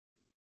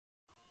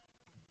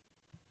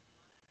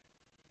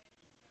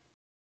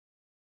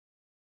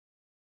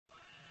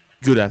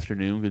Good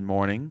afternoon, good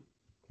morning,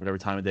 whatever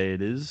time of day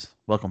it is.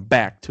 Welcome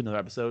back to another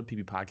episode,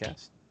 PB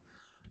Podcast.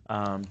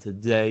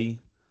 Today,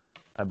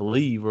 I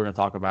believe we're going to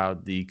talk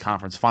about the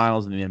conference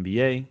finals in the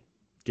NBA,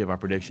 give our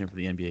prediction for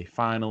the NBA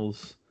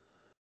finals.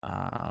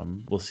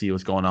 We'll see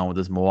what's going on with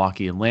this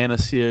Milwaukee-Atlanta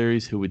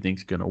series, who we think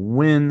is going to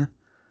win.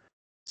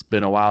 It's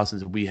been a while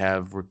since we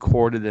have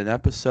recorded an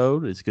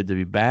episode. It's good to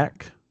be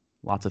back.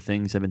 Lots of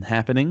things have been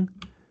happening.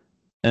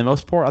 And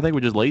most part, I think we're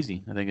just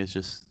lazy. I think it's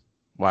just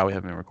why we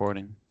haven't been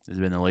recording. It's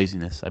been the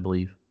laziness, I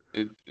believe.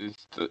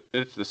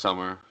 It's the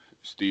summer.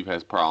 Steve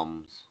has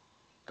problems.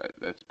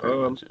 That's pretty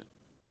much it.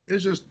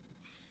 It's just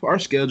our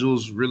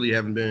schedules really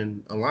haven't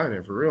been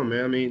aligning for real,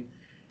 man. I mean,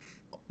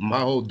 my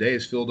whole day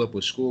is filled up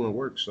with school and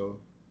work, so.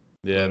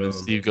 Yeah, and then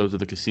Steve goes to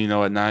the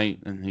casino at night,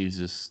 and he's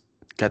just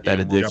got that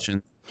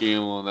addiction.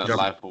 Gambling that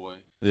life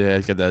away. Yeah,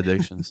 he's got that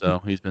addiction, so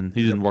he's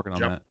been working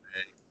on that.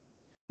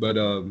 But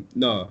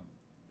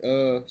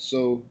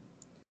so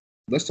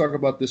let's talk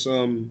about this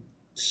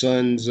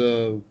Suns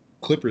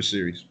Clippers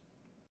series.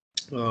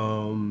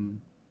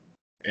 And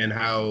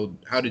how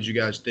did you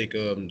guys think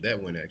that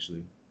went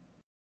actually?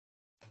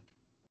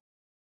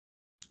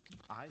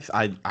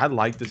 I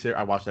liked this series.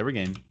 I watched every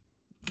game.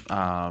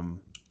 I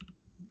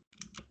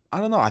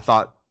don't know. I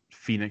thought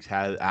Phoenix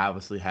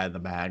obviously had the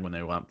bag when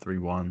they went up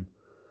 3-1.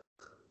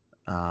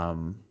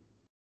 I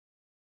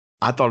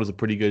thought it was a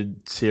pretty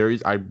good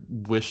series. I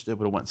wished it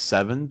would have went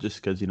 7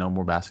 just because,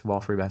 more basketball,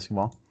 free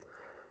basketball.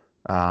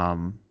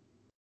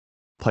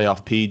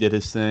 Playoff P did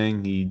his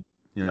thing. He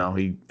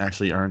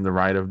actually earned the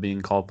right of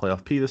being called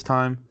Playoff P this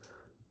time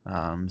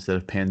instead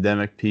of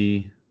Pandemic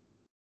P.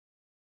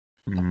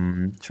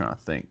 Trying to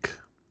think.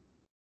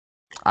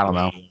 I don't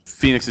know.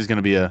 Phoenix is going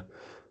to be a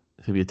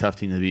tough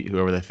team to beat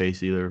whoever they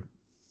face, either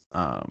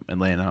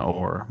Atlanta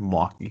or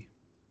Milwaukee.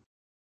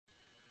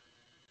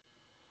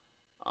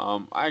 I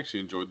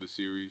actually enjoyed the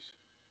series.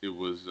 It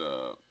was,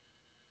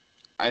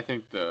 I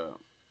think the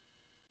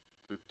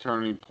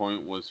turning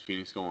point was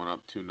Phoenix going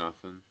up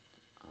 2-0.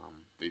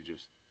 They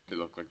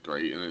looked like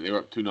great, and they were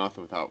up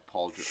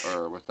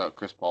 2-0 without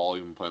Chris Paul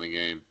even playing the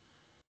game.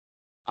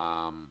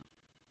 I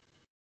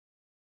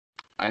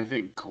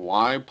think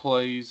Kawhi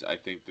plays. I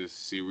think this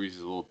series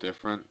is a little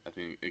different. I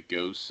think it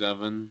goes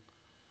 7.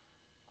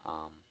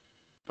 But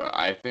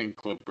I think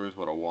Clippers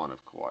would have won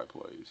if Kawhi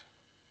plays.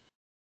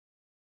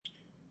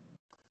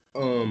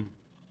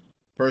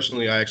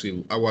 Personally, I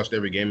watched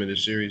every game of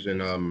this series,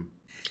 and I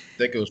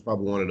think it was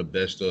probably one of the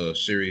best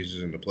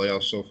series in the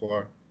playoffs so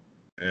far.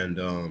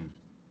 And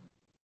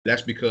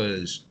that's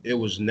because it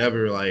was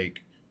never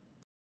like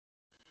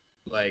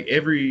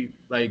the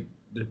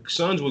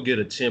Suns will get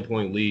a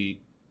 10-point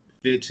lead,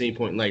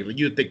 15-point,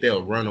 you'd think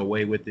they'll run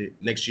away with it.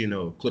 Next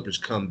Clippers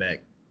come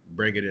back,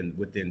 bring it in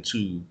within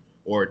 2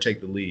 or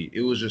take the lead.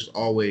 It was just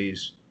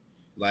always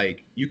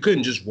you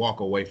couldn't just walk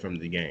away from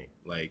the game.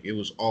 It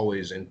was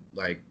always in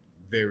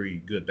very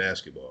good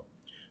basketball.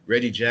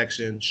 Reggie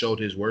Jackson showed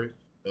his worth.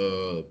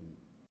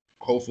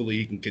 Hopefully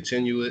he can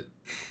continue it.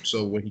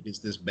 So when he gets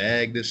this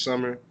bag this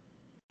summer,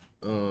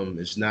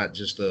 it's not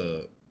just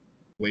a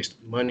waste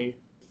of money.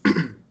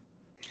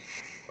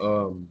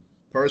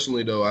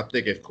 Personally, though, I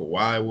think if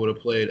Kawhi would have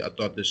played, I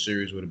thought this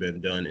series would have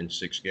been done in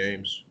 6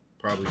 games,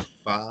 probably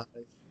 5.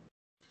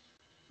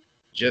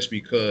 Just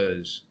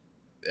because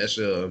it's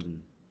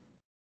Kawhi.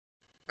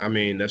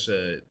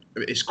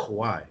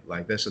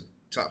 That's a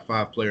top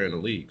 5 player in the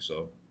league.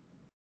 So,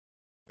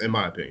 in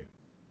my opinion.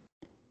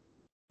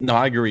 No,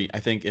 I agree.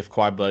 I think if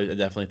Kawhi plays, I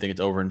definitely think it's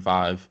over in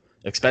 5.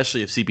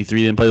 Especially if CP3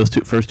 didn't play those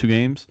first 2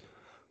 games,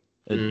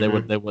 they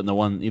wouldn't have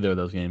won either of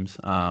those games.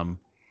 I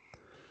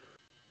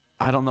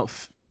don't know.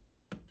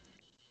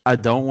 I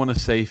don't want to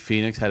say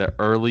Phoenix had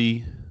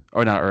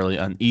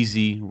an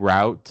easy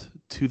route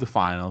to the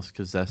finals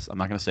because I'm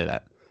not going to say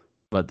that.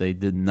 But they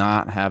did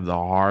not have the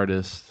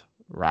hardest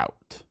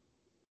route.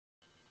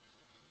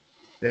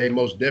 They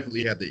most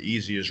definitely had the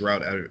easiest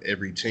route out of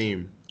every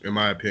team, in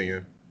my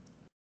opinion.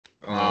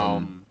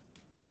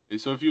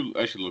 So if you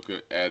actually look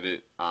at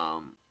it,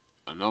 a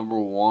number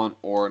 1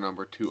 or a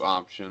number 2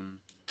 option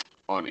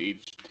on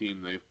each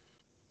team they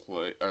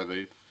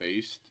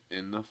faced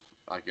on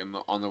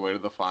their way to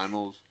the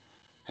finals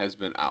has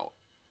been out.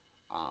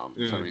 So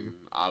I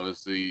mean,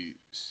 obviously,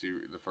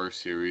 the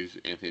first series,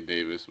 Anthony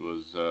Davis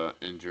was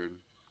injured.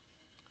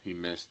 He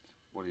missed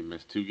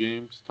 2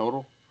 games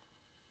total?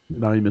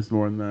 No, he missed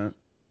more than that.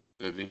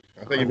 Did he?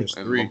 I think he missed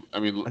 3. I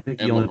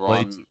think he only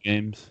played 2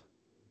 games.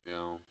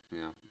 Yeah.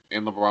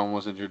 And LeBron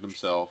was injured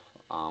himself.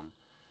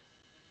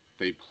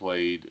 They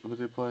played. Who did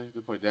they play?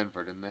 They played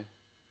Denver, didn't they?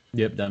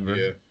 Yep, Denver.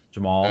 Yeah.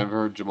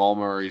 Jamal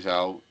Murray's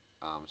out.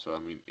 So I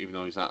mean, even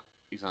though he's not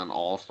an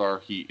all-star,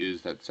 he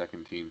is that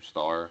second-team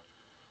star.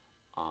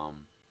 A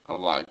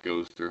lot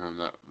goes through him.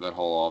 That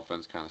whole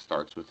offense kind of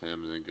starts with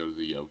him, and then goes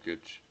to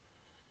Jokic.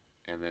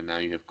 And then now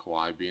you have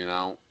Kawhi being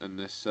out in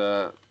this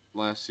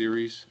last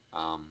series.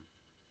 And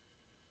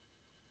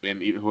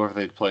even whoever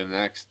they play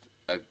next,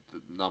 at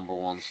the number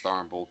 1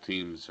 star in both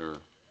teams are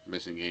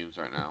missing games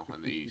right now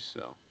in the East.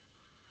 So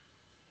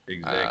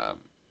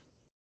exactly,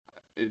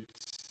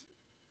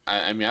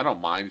 I mean, I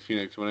don't mind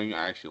Phoenix winning.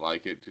 I actually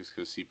like it just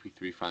because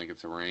CP3 finally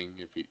gets a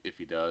ring if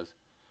he does.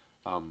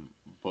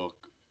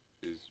 Book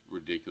is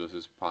ridiculous.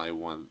 It's probably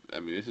one. I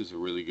mean, this is a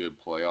really good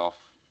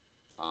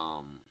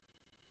um,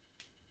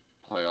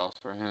 playoffs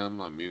for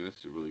him. I mean, this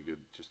is really good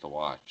just to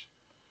watch.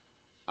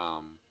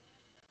 Um,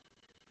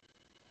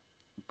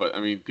 but I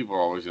mean, people are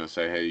always gonna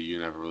say, "Hey, you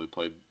never really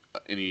played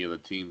any of the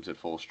teams at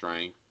full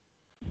strength."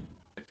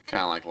 It's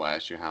kind of like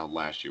last year. How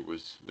last year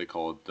was they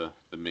call it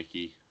the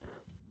Mickey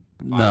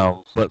No,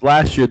 Finals. but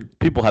last year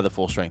people had the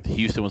full strength.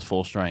 Houston was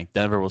full strength.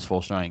 Denver was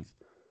full strength.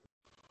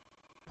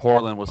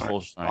 Portland was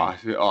full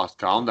strength.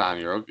 Calm down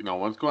here. No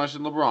one's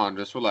questioning LeBron.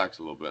 Just relax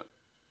a little bit.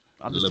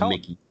 I'm just Little telling.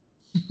 Mickey.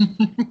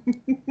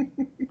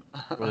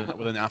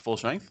 Were they not full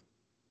strength?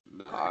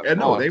 Yeah,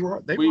 no, they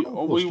were. They were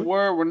all full We strength.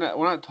 were. We're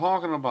not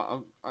talking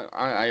about.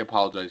 I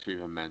apologize for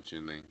even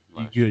mentioning. You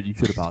Last year. good? You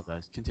should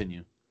apologize.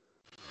 Continue.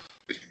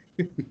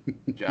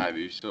 God,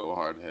 you're so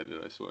hard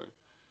headed. I swear.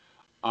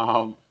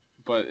 Um,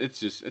 but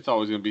it's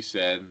always gonna be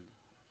said.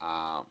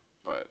 Um,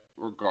 but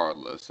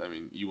regardless, I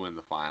mean, you win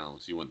the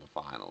finals. You win the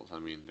finals. I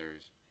mean,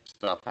 there's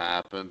stuff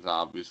happens.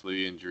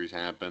 Obviously, injuries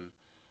happen.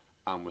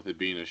 With it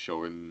being a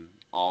shortened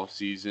off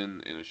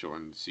season and a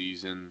shortened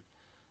season,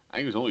 I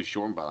think it was only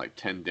shortened by like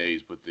 10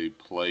 days, but they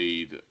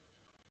played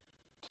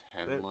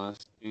 10 The, less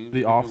games. the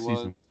I think off it was.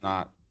 season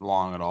not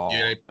long at all.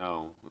 Yeah,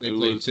 No, they it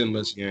played was 10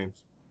 less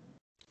games.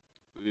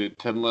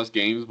 10 less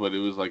games, but it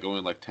was like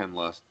only like 10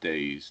 less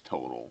days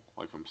total,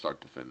 like from start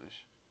to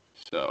finish.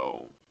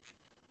 So,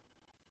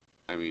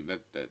 I mean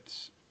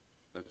that's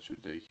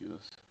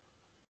ridiculous.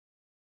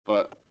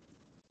 But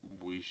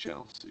we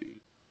shall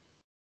see.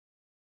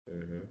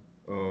 Uh-huh.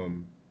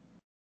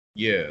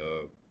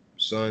 Yeah,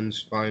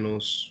 Suns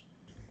finals.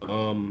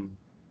 Um,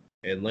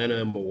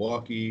 Atlanta and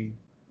Milwaukee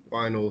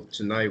final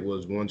tonight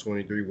was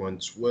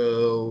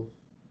 123-112.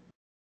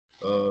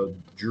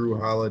 Drew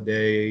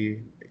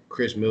Holiday,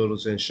 Chris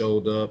Middleton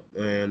showed up,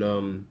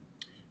 and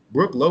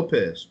Brooke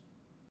Lopez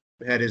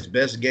had his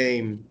best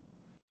game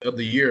of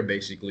the year,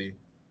 basically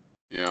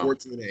Yeah.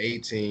 14 to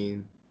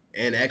 18,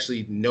 and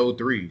actually no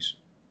threes,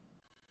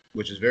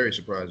 which is very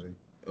surprising.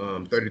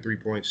 33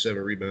 points,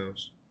 7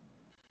 rebounds.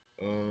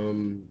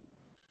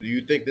 Do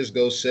you think this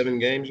goes 7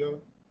 games,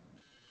 y'all?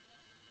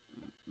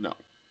 No,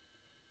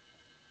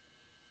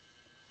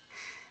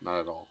 not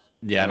at all.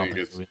 Yeah, I I don't think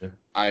think so it's. either.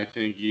 I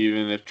think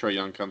even if Trey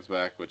Young comes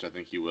back, which I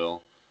think he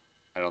will,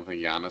 I don't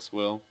think Giannis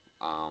will.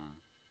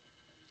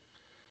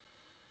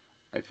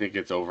 I think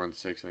it's over in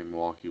 6. I think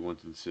Milwaukee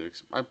wins in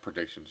 6. My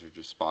predictions are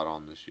just spot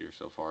on this year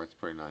so far. It's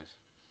pretty nice.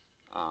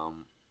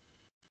 Um,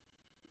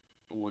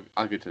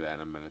 I'll get to that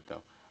in a minute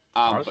though.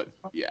 Are But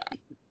they? yeah,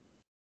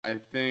 I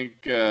think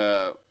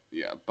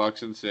yeah,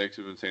 Bucks in 6.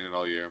 We've been saying it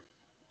all year.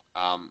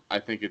 I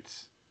think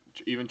it's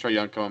even Trey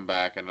Young coming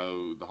back. I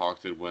know the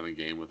Hawks did win a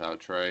game without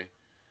Trey.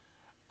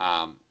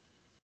 Um,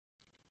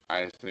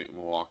 I just think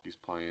Milwaukee's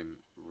playing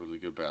really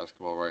good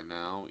basketball right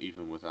now,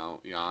 even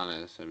without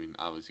Giannis. I mean,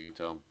 obviously you can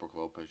tell Brook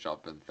Lopez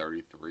dropped in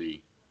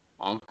 33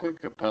 on Clint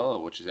Capella,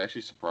 which is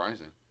actually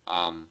surprising.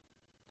 I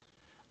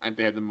think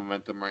they have the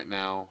momentum right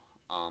now.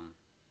 Um,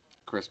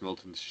 Chris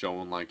Middleton's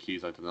showing like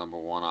he's like the number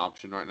one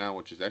option right now,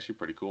 which is actually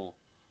pretty cool.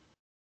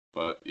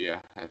 But yeah,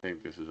 I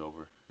think this is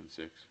over in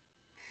 6.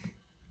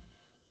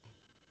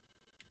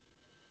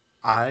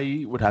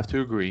 I would have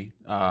to agree.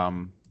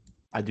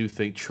 I do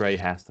think Trey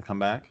has to come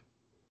back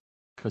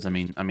because I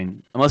mean,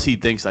 unless he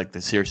thinks like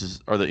the serious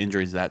or the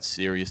injury is that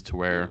serious to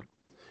where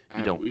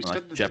you don't We like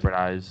said this.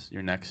 jeopardize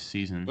your next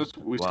season. We said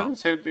Well, the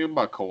same thing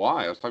about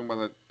Kawhi. I was talking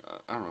about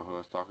that. I don't know who I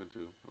was talking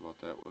to about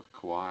that with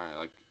Kawhi.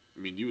 Like, I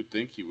mean, you would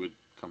think he would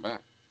come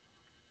back,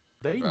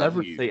 they but I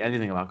never think he say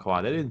anything about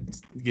Kawhi. They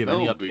didn't give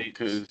any no updates.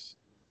 because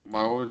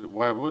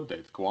why would they?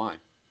 It's Kawhi.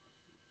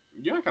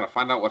 You're not gonna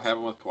find out what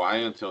happened with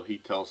Kawhi until he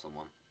tells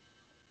someone.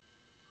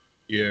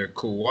 Yeah,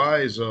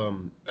 Kawhi is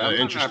an That might not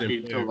interesting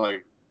be till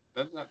player.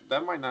 like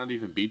that might not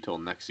even be till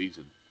next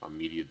season on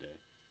media day.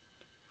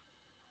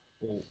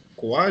 Well,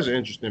 Kawhi is an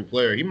interesting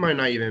player. He might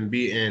not even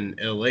be in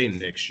LA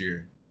next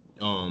year.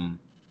 Um,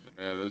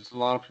 Yeah, there's a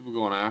lot of people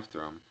going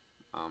after him.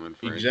 In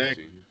free agency.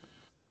 exactly.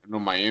 I know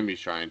Miami's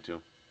trying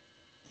to.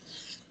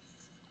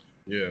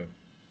 Yeah,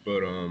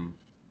 but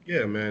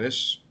yeah, man,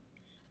 it's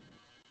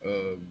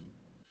um,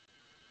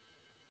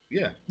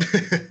 yeah.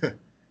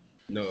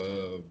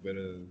 No, but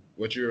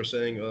what you were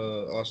saying,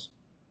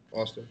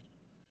 Austin?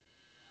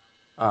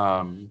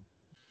 Um,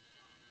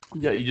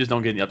 yeah, you just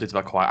don't get any updates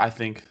about Kawhi. I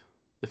think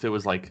if it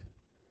was like,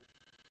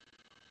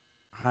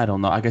 I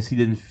don't know. I guess he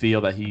didn't feel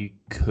that he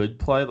could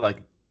play.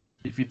 Like,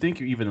 if you think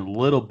you're even a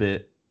little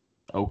bit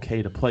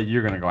okay to play,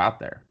 you're gonna go out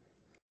there.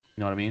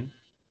 You know what I mean?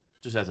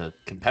 Just as a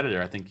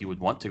competitor, I think you would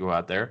want to go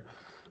out there.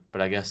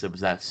 But I guess it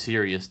was that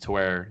serious to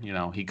where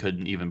he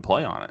couldn't even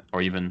play on it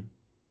or even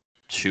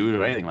shoot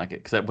or anything like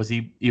it. Because was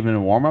he even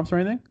in warm ups or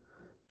anything?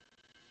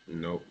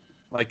 Nope.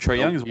 Like Trey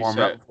Young Nope. is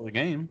warming up before the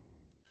game.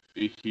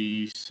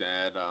 He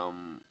said, I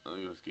think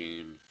it was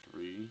game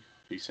 3.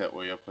 He sat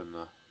way up in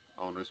the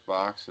owner's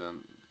box,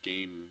 and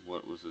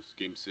what was this?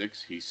 Game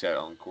 6. He sat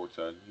on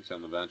courtside. He sat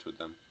on the bench with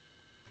them.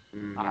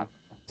 Mm-hmm.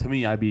 To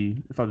me,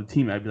 if I'm the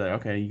team, I'd be like,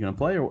 okay, you gonna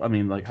play? Or I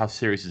mean, like, how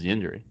serious is the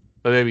injury?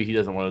 But maybe he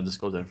doesn't want to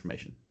disclose that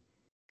information.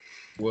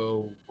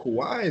 Well,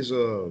 Kawhi is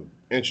a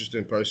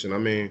interesting person. I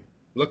mean,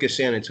 look at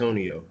San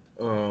Antonio.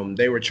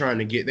 They were trying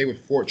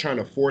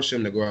to force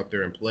him to go out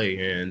there and play,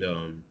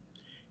 and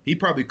he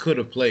probably could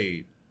have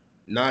played,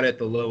 not at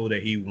the level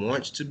that he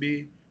wants to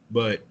be,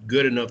 but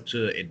good enough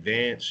to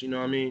advance. You know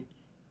what I mean?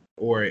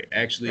 Or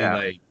actually Yeah.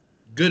 like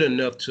good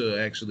enough to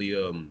actually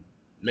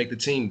make the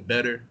team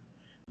better.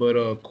 But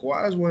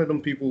Kawhi is one of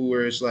them people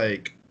where it's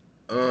like,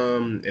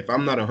 if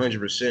I'm not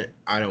 100%,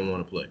 I don't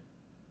want to play.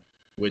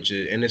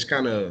 And it's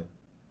kind of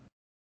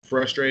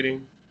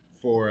frustrating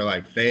for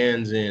like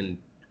fans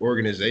and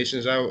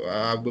organizations.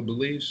 I would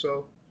believe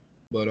so.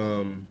 But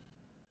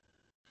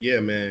yeah,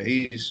 man,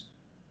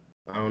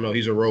 I don't know,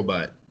 he's a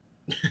robot.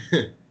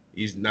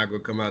 He's not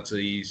gonna come out till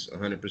he's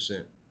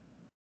 100%.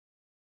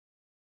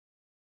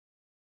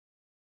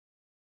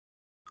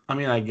 I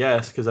mean, I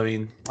guess because I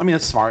mean,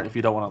 it's smart if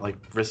you don't want to like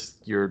risk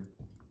your,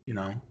 you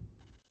know,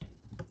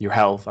 your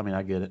health. I mean,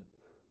 I get it.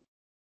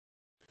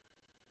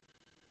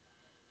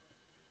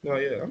 No,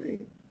 yeah, I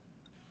mean,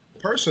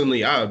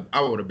 personally, I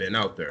would have been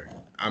out there.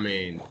 I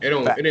mean, it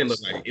didn't look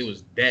Facts. like it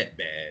was that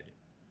bad.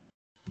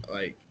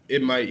 Like he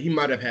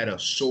might have had a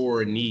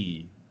sore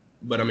knee,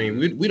 but I mean,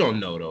 we don't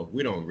know though.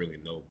 We don't really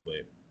know.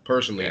 But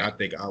personally, Yeah. I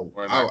think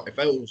We're not. if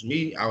it was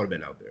me, I would have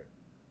been out there.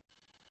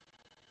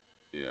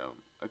 Yeah,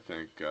 I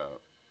think.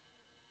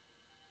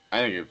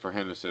 For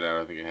him to sit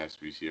out, I think it has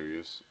to be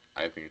serious.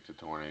 I think it's a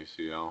torn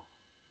ACL.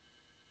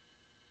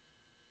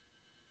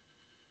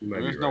 You I might mean,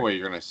 be there's no right. way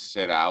you're gonna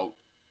sit out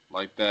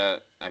like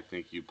that. I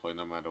think you play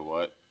no matter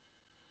what.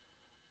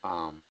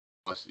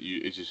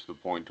 It's just the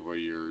point to where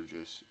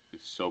it's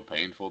so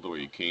painful to where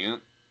you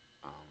can't.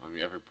 I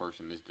mean, every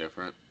person is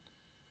different.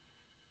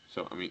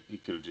 So I mean, he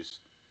could have just.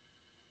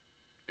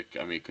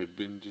 I mean, it could have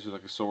been just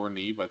like a sore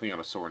knee, but I think on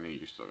a sore knee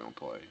you're still gonna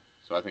play.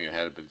 So I think it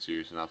had been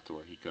serious enough to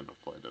where he couldn't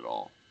have played at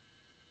all.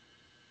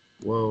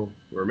 Well,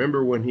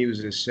 remember when he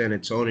was in San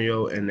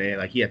Antonio and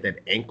he had that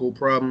ankle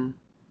problem?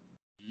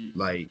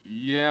 Like,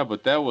 Yeah,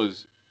 but that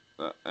was.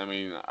 I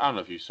mean, I don't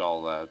know if you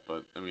saw that,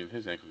 but I mean,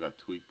 his ankle got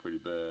tweaked pretty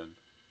bad.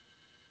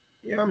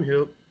 yeah, I'm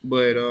hip,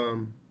 but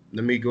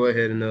let me go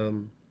ahead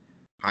and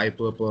hype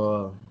up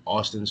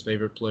Austin's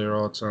favorite player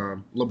all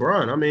time,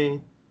 LeBron. I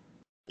mean,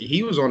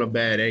 he was on a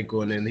bad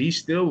ankle, and then he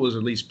still was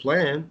at least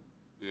playing.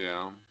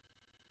 Yeah.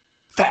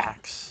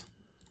 Facts.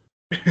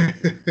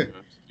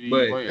 He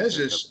But probably got that's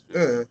hit up just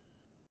too.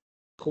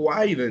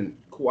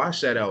 Kawhi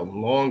sat out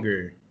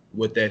longer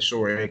with that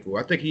sore ankle.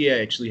 I think he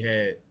actually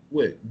had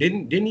what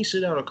didn't he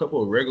sit out a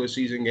couple of regular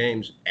season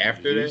games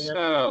after He that sat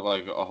happened? out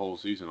like a whole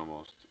season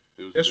almost.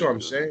 It was That's what I'm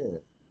ridiculous. saying.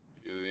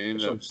 Yeah, they ended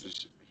That's what up I'm saying.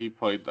 just he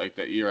played like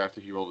that year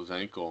after he rolled his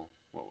ankle.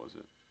 What was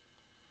it?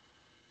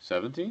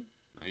 17?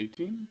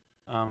 18?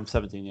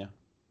 17, yeah.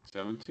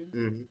 17?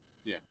 Mm-hmm.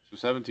 Yeah. So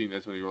 17,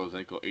 that's when he rolled his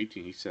ankle.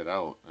 18, he sat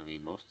out. I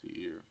mean, most of the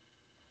year.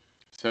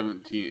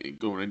 17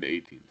 going into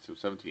 18. So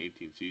 17,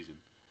 18 season.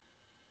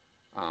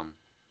 Um,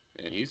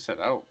 and he sat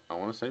out. I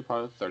want to say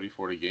probably 30,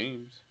 40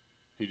 games.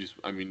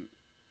 I mean,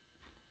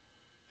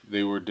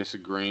 they were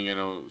disagreeing. I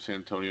know San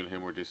Antonio and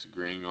him were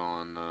disagreeing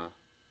on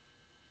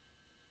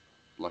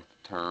like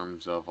the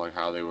terms of like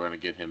how they were going to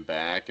get him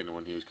back and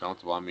when he was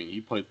comfortable. I mean, he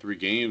played 3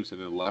 games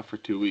and then left for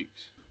 2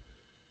 weeks.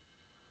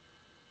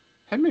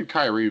 Him and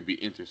Kyrie would be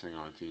interesting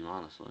on a team,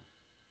 honestly.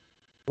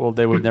 Well,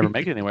 they would never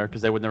make it anywhere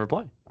because they would never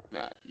play.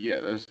 Yeah,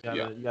 there's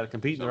You gotta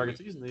compete in the so regular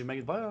season. Then you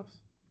make the playoffs.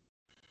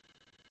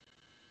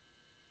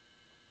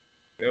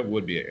 That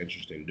would be an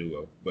interesting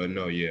duo. But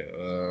no,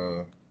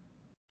 yeah.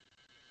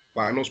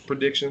 Finals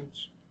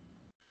predictions.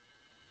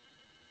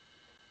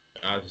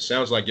 It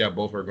sounds like y'all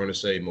both are going to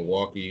say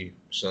Milwaukee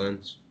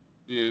Suns.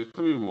 yeah, it's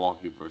gonna be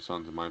Milwaukee for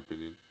Suns in my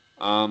opinion.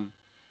 Um,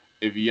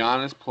 if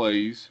Giannis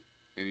plays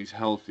and he's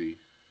healthy,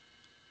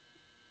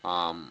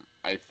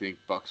 I think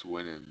Bucks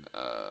win and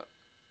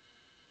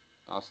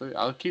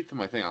I'll keep to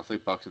my thing. I'll say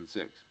Bucks in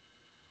 6.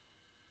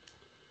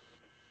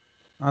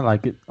 I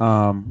like it.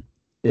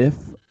 If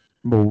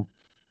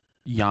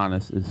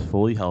Giannis is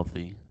fully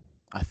healthy,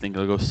 I think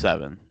it'll go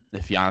 7.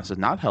 If Giannis is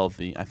not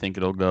healthy, I think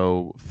it'll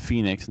go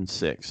Phoenix in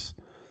 6.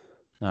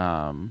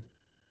 Um,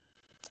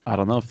 I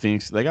don't know.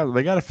 Phoenix, they got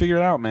to figure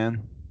it out,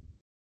 man.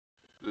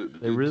 They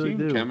The really team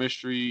do.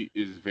 chemistry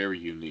is very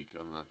unique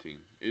on that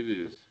team. It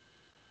is.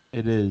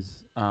 It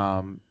is.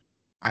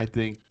 I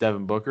think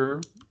Devin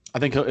Booker. I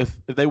think if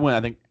they win,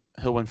 I think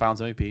he'll win Finals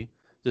MVP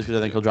just because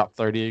I think Yeah. he'll drop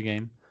 30 a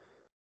game.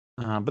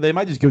 But they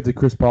might just give it to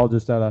Chris Paul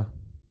just out of,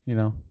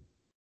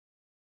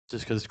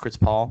 just because it's Chris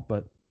Paul.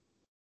 But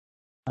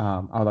I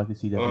would like to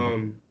see Devin Booker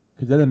Um,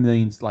 because that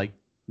means like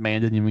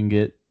man didn't even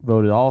get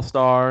voted All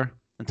Star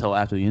until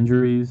after the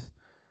injuries,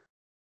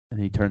 and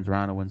he turns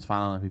around and wins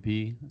Final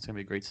MVP. It's gonna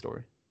be a great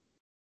story.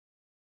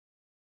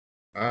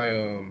 I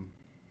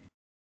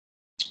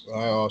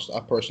I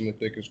personally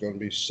think it's going to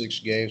be 6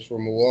 games for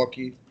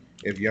Milwaukee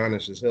if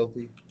Giannis is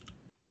healthy.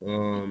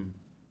 Um,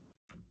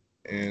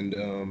 and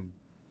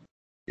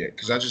yeah,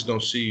 because I just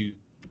don't see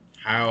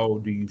how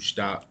do you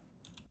stop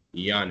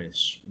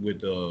Giannis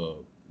with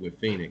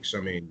Phoenix.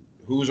 I mean,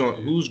 who's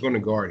going to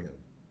guard him?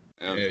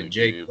 I don't think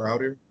Jay any of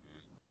Crowder,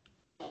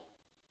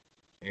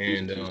 he's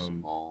and too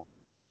small.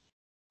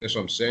 that's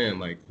what I'm saying.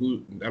 Like,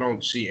 who? I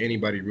don't see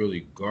anybody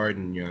really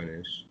guarding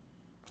Giannis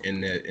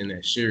in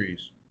that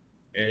series.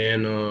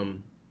 And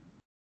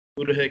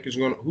who the heck is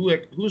going?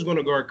 Who's going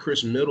to guard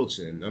Chris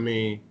Middleton?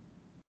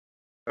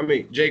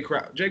 Jay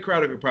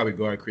Crowder could probably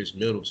guard Chris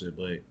Middleton,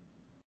 but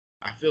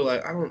I feel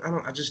like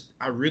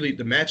I really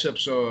the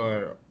matchups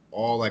are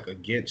all like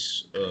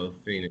against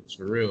Phoenix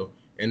for real.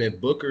 And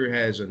if Booker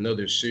has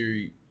another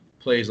series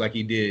plays like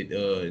he did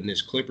in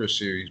this Clippers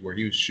series where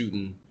he was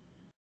shooting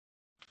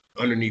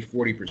underneath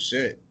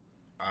 40%,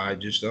 I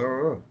just don't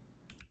know.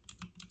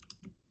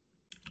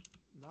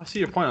 I see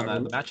your point on I that.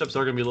 don't The know. matchups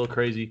are going to be a little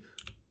crazy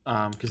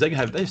because they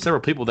have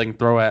several people they can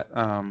throw at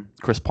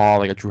Chris Paul,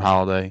 like a Drew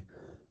Holiday,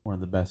 one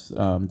of the best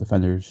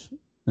defenders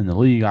in the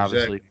league,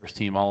 obviously. Exactly. First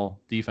team all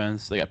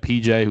defense. They got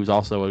PJ, who's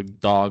also a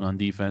dog on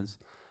defense.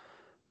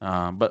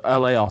 But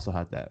LA also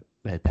had that.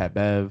 They had Pat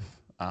Bev,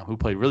 who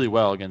played really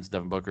well against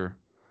Devin Booker.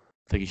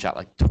 I think he shot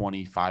like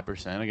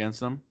 25%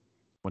 against them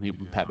when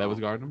Pat Bev was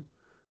guarding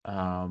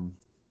him.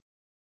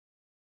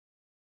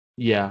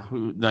 Yeah,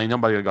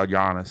 nobody gonna guard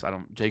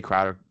Giannis. Jay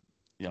Crowder,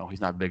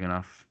 he's not big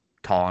enough,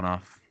 tall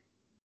enough,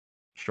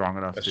 strong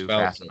enough That's to, foul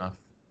fast trouble.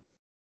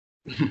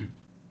 enough.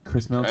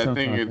 Chris I Middleton,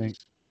 think I it's think.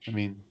 I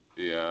mean,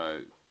 yeah,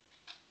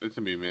 it's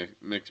gonna be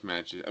mixed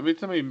matches. I mean,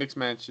 it's gonna be mixed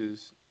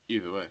matches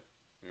either way.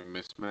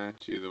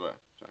 Mismatch either way.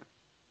 Sorry.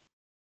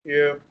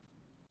 Yeah.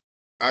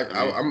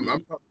 I mean,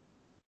 I'm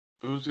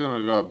who's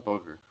gonna guard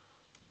Booker?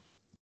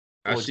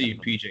 I see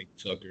PJ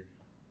Tucker.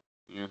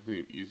 You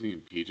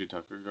think PJ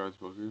Tucker guards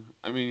Booker?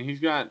 I mean, he's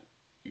got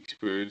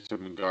experience. I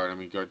mean,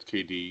 he guards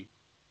KD.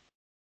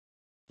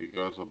 He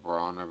guards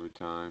LeBron every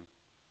time.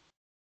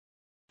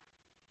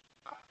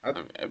 I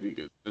mean, that'd be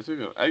good. I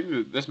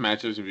think this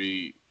matchup is gonna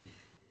be,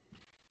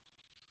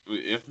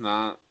 if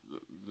not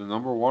the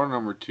number one, or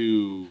number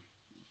two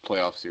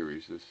playoff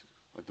series. Is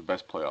like the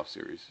best playoff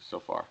series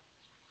so far,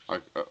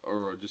 like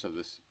or just of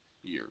this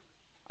year.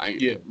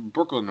 Yeah.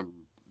 Brooklyn and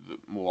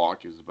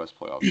Milwaukee is the best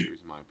playoff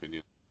series in my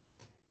opinion.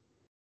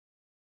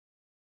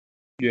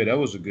 Yeah, that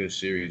was a good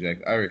series. I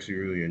actually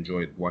really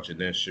enjoyed watching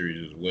that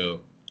series as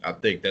well. I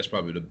think that's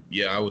probably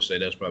I would say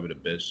that's probably the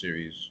best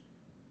series.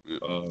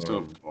 So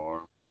Um,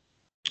 far,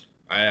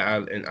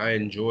 I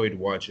enjoyed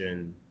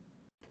watching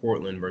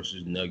Portland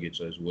versus Nuggets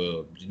as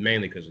well,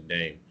 mainly because of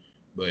Dame.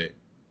 But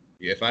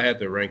yeah, if I had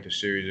to rank the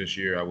series this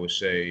year, I would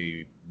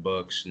say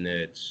Bucks,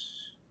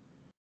 Nets.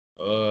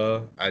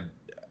 I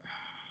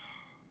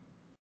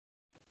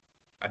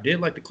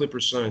did like the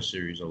Clippers Sun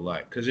series a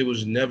lot because it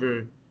was no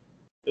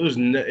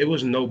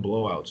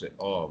blowouts at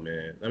all,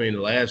 man. I mean,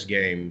 the last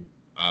game,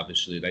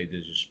 obviously, they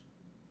just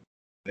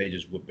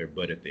whooped their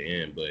butt at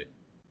the end, but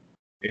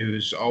it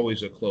was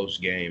always a close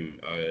game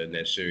in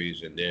that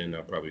series. And then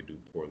I'll probably do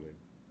Portland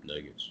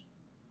Nuggets.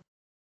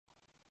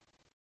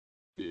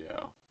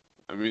 yeah.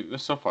 I mean,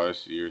 so far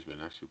this year has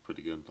been actually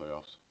pretty good in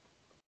playoffs.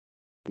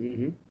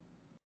 Mm-hmm.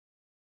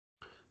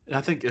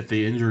 I think if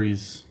the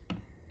injuries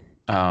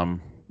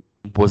um,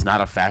 was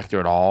not a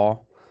factor at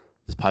all,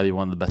 it's probably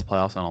one of the best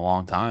playoffs in a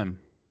long time.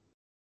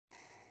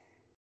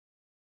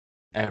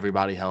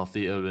 Everybody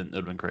healthy, it would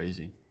have been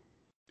crazy.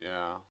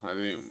 Yeah, I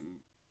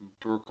think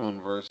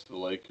Brooklyn versus the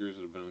Lakers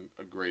would have been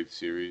a great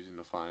series in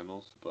the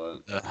finals,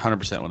 but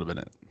 100% would have been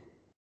it.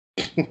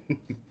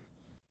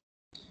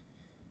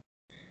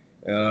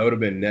 It would have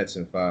been Nets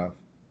in 5.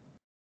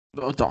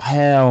 Oh, the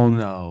hell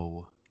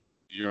no.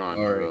 you're on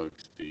All right,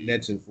 drugs, Steve.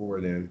 Nets in 4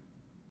 then.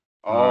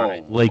 All Oh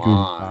right, Lakers in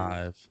my.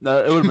 5.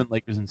 No, it would have been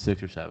Lakers in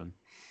 6 or 7.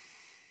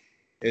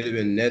 It'd have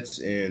been Nets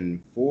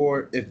in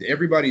 4. If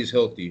everybody's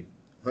healthy,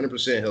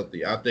 100%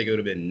 healthy, I think it would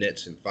have been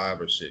Nets in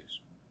 5 or 6.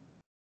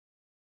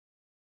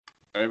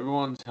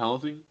 Everyone's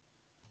healthy.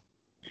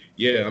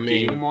 Yeah, I Game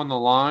mean, on the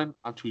line.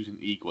 I'm choosing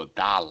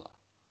Iguodala.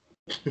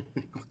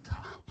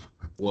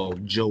 well,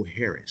 Joe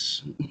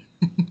Harris.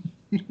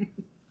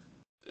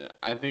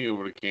 I think it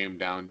would have came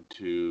down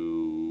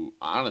to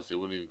honestly, it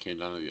wouldn't even came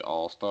down to the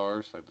all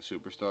stars, like the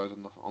superstars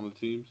on the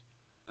teams.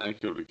 I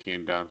think it would have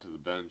came down to the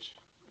bench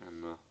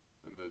and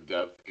the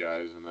depth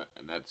guys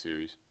in that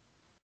series.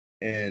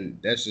 And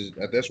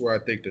that's where I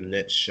think the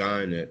Nets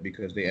shine at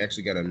because they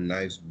actually got a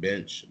nice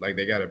bench. Like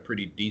they got a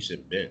pretty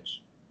decent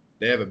bench.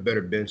 They have a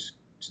better bench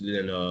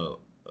than the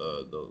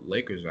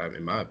Lakers have,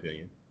 in my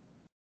opinion.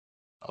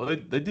 Oh,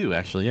 they do,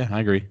 actually. Yeah, I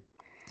agree.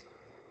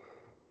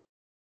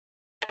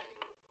 So,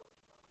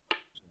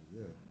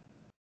 yeah.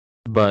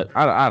 But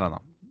I don't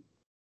know.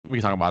 We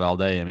can talk about it all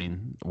day. I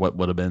mean, what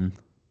would have been?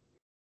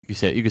 You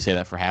could say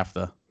that for half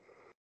the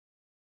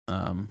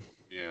um,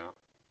 Yeah.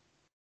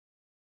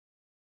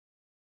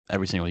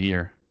 every single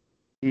year.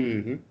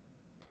 Mm-hmm.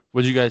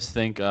 What did you guys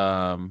think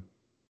of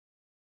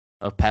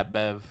Pat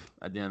Bev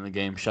at the end of the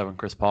game shoving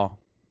Chris Paul?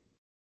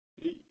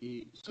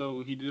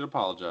 So he did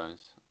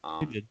apologize.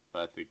 He did.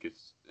 But I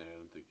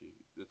don't think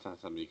that's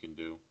not something you can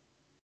do.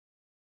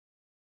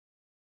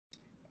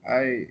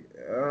 I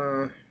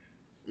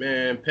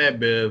Man, Pat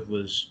Bev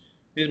was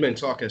He's been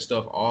talking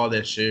stuff all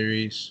that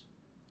series.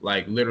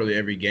 Like literally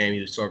every game,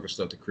 he was talking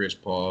stuff to Chris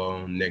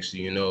Paul. Next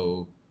thing you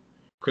know,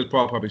 Chris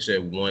Paul probably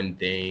said one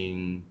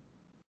thing,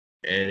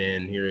 and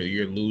then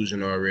you're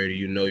losing already.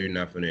 You know you're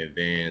not going to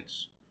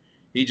advance.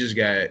 He just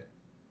got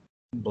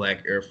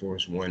Black Air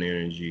Force One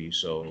energy.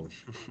 So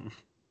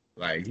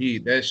like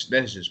that's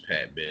just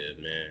Pat Bev,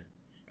 man.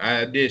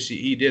 I did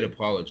see he did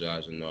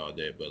apologize and all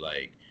that, but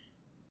like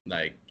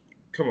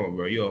come on,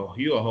 bro. You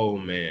a whole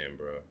man,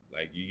 bro.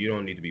 Like you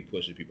don't need to be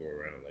pushing people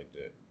around like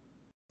that.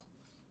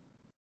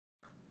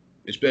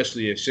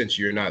 Especially if since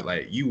you're not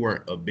like you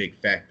weren't a big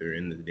factor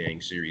in the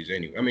dang series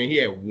anyway. I mean, he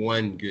had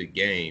one good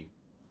game,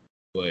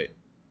 but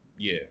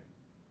yeah,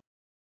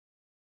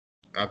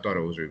 I thought it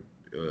was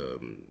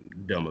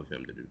dumb of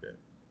him to do that.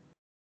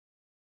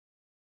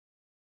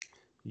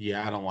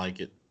 Yeah, I don't like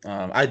it.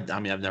 I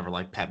mean, I've never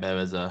liked Pat Bev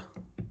as a.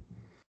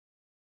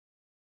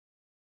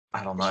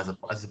 I don't know.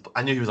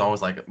 I knew he was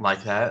always like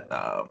that.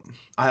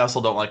 I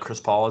also don't like Chris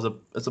Paul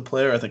as a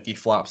player. I think he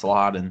flops a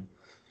lot, and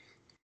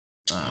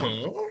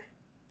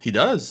he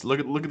does. Look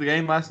at the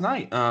game last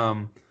night.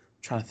 Trying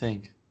to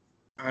think.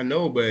 I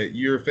know, but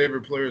your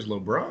favorite player is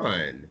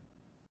LeBron.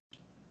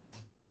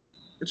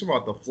 It's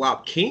about the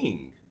flop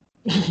king.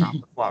 Not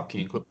the flop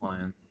king. Quit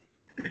playing.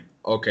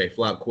 Okay,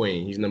 flop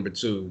queen. He's number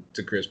 2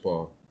 to Chris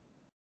Paul.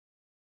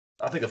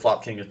 I think the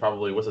flop king is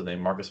probably what's his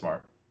name, Marcus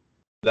Smart.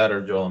 That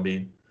or Joel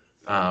Embiid.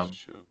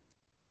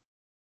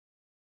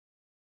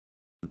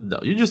 No,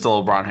 you're just a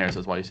LeBron Harris.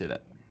 That's why you say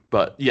that.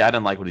 But yeah, I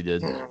didn't like what he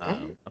did.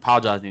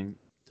 Apologizing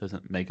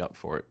doesn't make up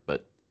for it,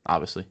 but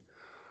obviously,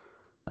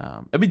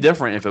 it'd be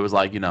different if it was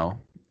like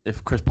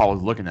if Chris Paul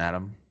was looking at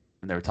him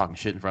and they were talking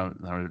shit in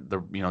front,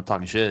 they're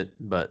talking shit,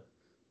 but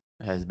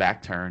it has his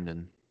back turned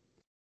and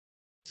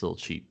it's a little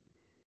cheap.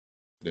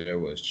 That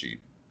was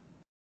cheap.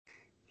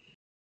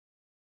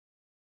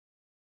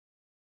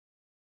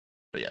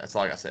 But yeah, that's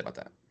all I gotta say about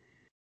that.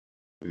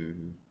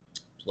 Mm-hmm.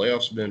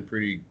 Playoffs been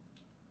pretty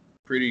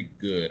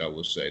good, I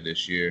would say,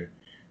 this year.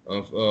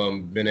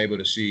 I've been able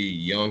to see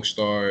young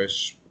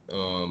stars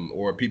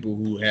or people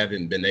who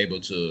haven't been able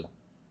to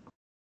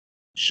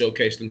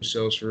showcase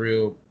themselves for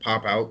real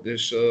pop out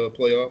this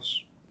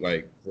playoffs.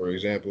 Like, for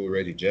example,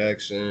 Reggie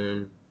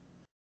Jackson,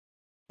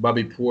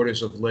 Bobby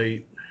Portis of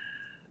late,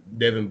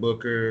 Devin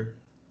Booker,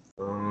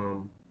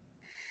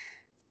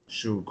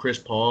 Chris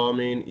Paul. I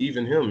mean,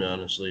 even him,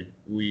 honestly.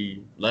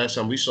 Last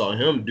time we saw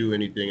him do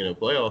anything in the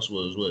playoffs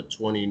was,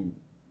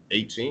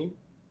 2018?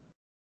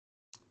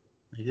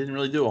 He didn't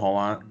really do a whole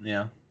lot,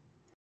 yeah.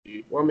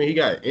 Well, I mean, he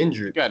got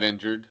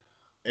injured.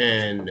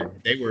 And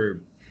they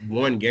were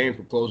one game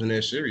from closing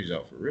that series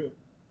out for real.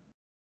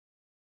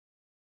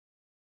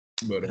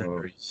 But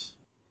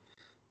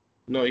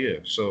no, yeah.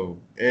 So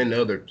and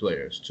other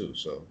players too.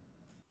 So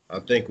I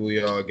think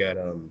we all got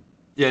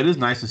Yeah, it is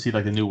nice to see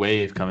like the new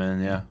wave come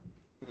in. Yeah.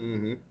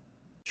 Mm-hmm.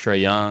 Trae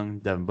Young,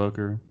 Devin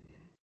Booker.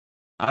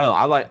 I don't know.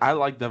 I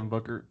like Devin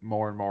Booker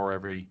more and more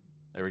every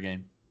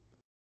game.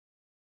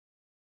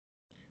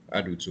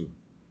 I do too.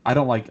 I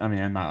don't like. I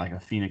mean, I'm not like a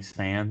Phoenix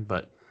fan,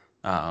 but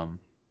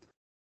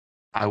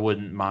I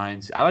wouldn't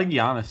mind. I like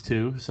Giannis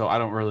too, so I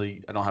don't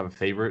have a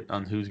favorite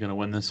on who's going to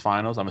win this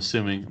finals. I'm just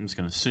going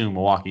to assume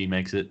Milwaukee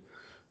makes it.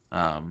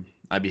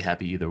 I'd be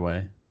happy either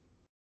way.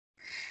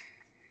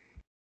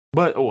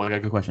 But I got a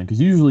good question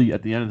because usually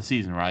at the end of the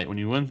season, right, when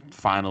you win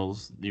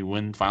finals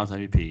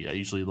MVP.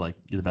 Usually like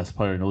you're the best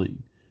player in the league.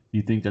 Do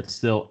you think that's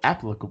still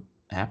applicable?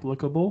 Is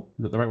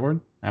that the right word?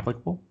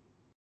 Applicable?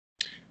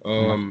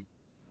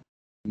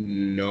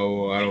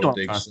 No, I don't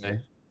think so.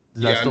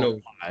 I know.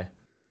 Apply?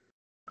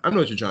 I know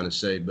what you're trying to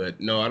say, but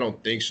no, I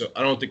don't think so.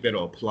 I don't think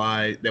that'll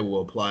apply. That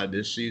will apply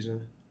this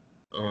season,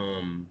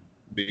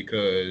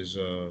 because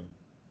I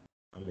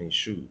mean,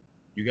 shoot,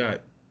 you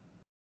got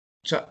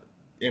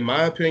in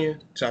my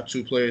opinion, top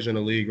 2 players in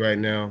the league right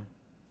now.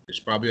 It's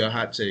probably a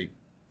hot take,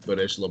 but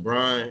it's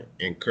LeBron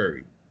and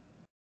Curry.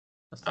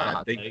 That's not a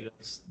hot take.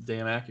 That's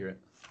damn accurate.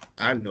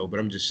 I know, but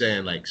I'm just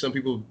saying, like, some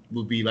people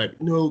would be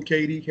like, no,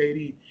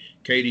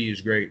 KD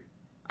is great.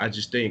 I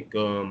just think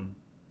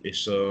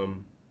it's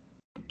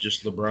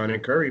just LeBron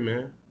and Curry,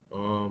 man.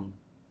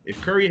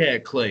 If Curry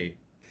had Clay,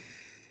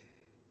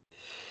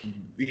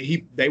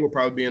 they would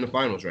probably be in the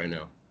finals right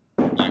now,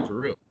 like for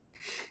real.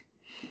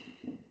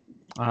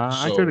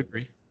 I could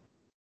agree.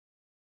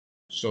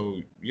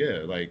 So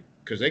yeah, like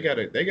because they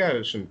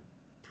got some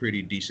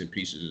pretty decent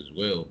pieces as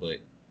well, but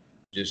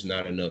just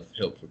not enough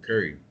help for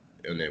Curry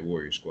on that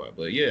Warrior squad.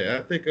 But yeah,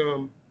 I think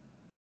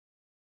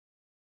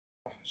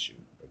shoot,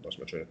 I lost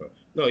my train of thought.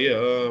 No,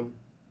 yeah,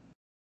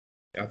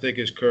 I think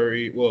it's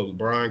Curry. Well,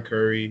 LeBron,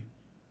 Curry,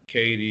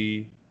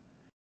 KD,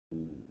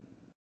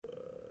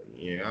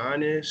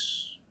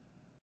 Giannis.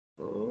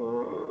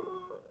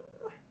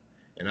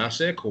 And I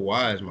said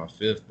Kawhi is my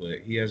 5th,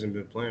 but he hasn't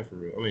been playing for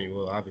real. I mean,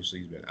 well,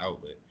 obviously he's been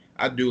out, but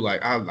I do like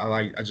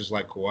I just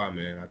like Kawhi,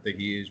 man. I think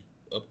he is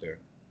up there.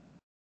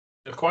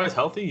 If Kawhi's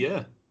healthy,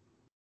 yeah.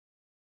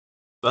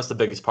 That's the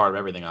biggest part of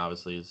everything,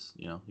 obviously, is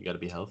you got to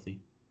be healthy.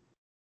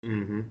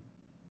 Mm-hmm.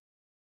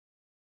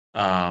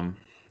 I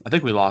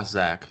think we lost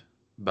Zach,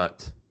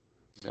 but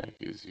Zach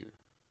is here.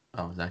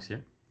 Oh, Zach's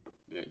here.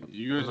 Yeah,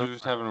 you guys are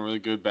just having a really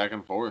good back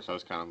and forth. So I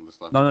was kind of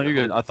just left. No, you're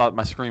good. I thought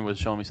my screen was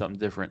showing me something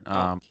different.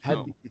 Oh, Had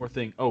no. one more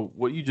thing. Oh,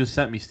 what you just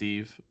sent me,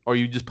 Steve, or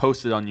you just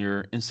posted on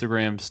your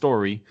Instagram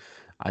story.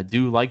 I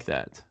do like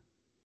that.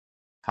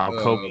 How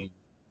Kobe,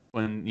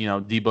 when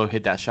Debo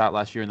hit that shot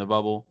last year in the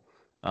bubble,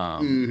 I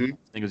think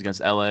it was against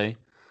LA,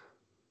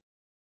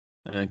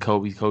 and then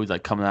Kobe's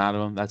like coming out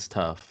of him. That's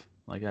tough.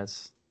 Like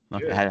that's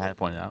okay. I had to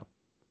point it out.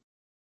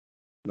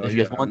 No, If you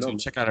yeah, guys I want know. to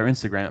check out our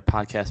Instagram at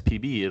Podcast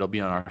PB, it'll be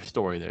on our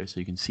story there, so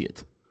you can see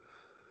it.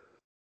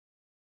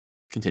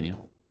 Continue.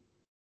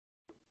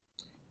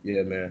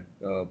 Yeah, man.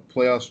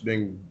 Playoffs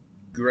been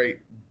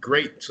great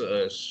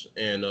to us,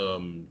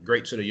 and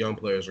great to the young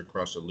players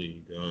across the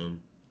league.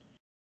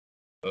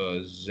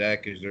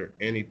 Zach, is there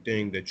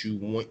anything that you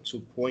want to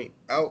point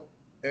out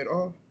at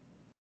all?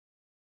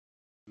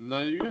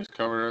 No, you guys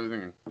covered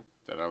everything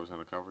that I was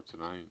going to cover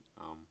tonight.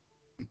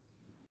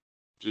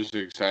 Just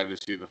excited to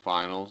see the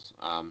finals.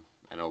 I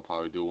know we'll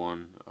probably do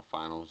a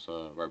finals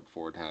right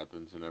before it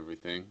happens and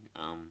everything.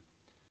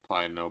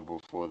 Probably know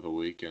before the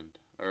weekend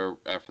or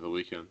after the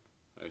weekend,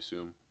 I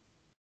assume.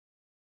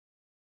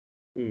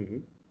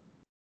 And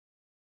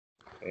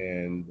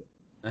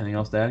Anything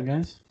else to add,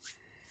 guys?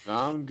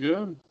 I'm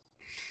good.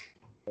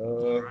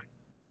 Nope.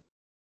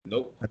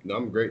 No,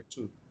 I'm great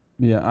too.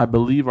 Yeah, I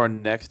believe our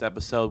next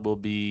episode will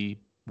be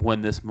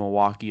when this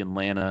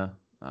Milwaukee-Atlanta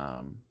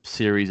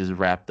series is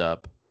wrapped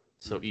up.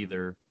 So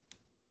either,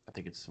 I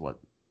think it's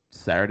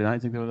Saturday night. I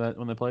think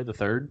when they play the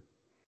 3rd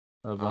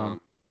of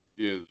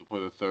Yeah, they play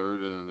the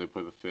 3rd and then they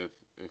play the 5th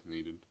if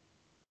needed.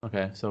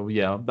 Okay, so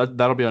yeah,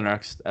 that'll be our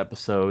next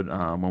episode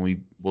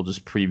when we'll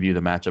just preview the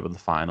matchup of the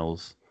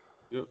finals.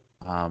 Yep.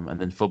 And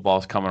then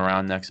football's coming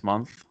around next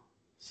month,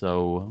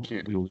 so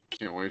can't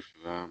wait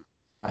for that.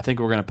 I think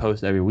we're gonna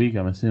post every week.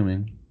 I'm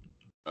assuming.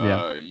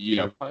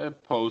 Yeah, probably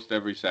post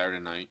every Saturday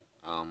night.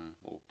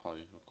 We'll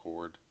probably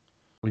record.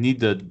 We need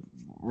to.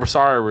 We're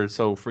sorry we're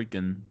so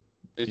freaking.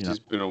 It's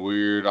just been a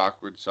weird,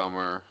 awkward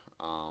summer.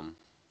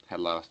 Had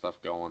a lot of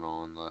stuff going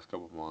on the last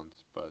couple of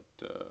months, but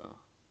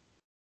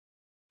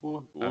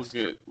we'll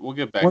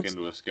get back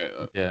into a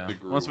schedule. Yeah.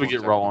 Once we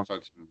get rolling.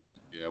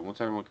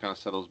 Once everyone kind of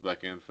settles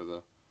back in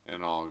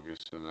in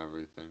August and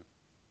everything.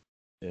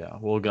 Yeah,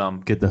 we'll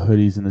get the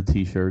hoodies and the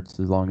T-shirts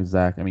as long as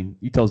Zach. I mean,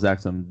 you tell Zach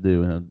something to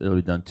do, and it'll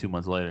be done 2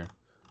 months later.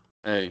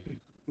 Hey,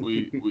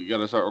 we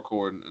gotta start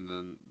recording, and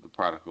then the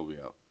product will be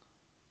out.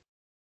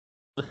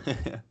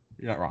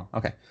 You're not wrong.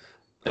 Okay.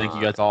 Thank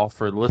you guys all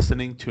for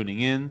listening,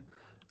 tuning in.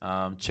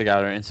 Check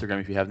out our Instagram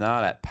if you have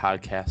not at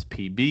Podcast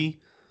PB.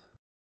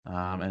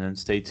 And then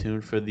stay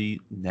tuned for the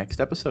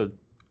next episode.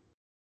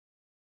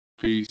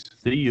 Peace.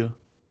 See you.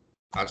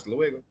 Hasta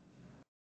luego.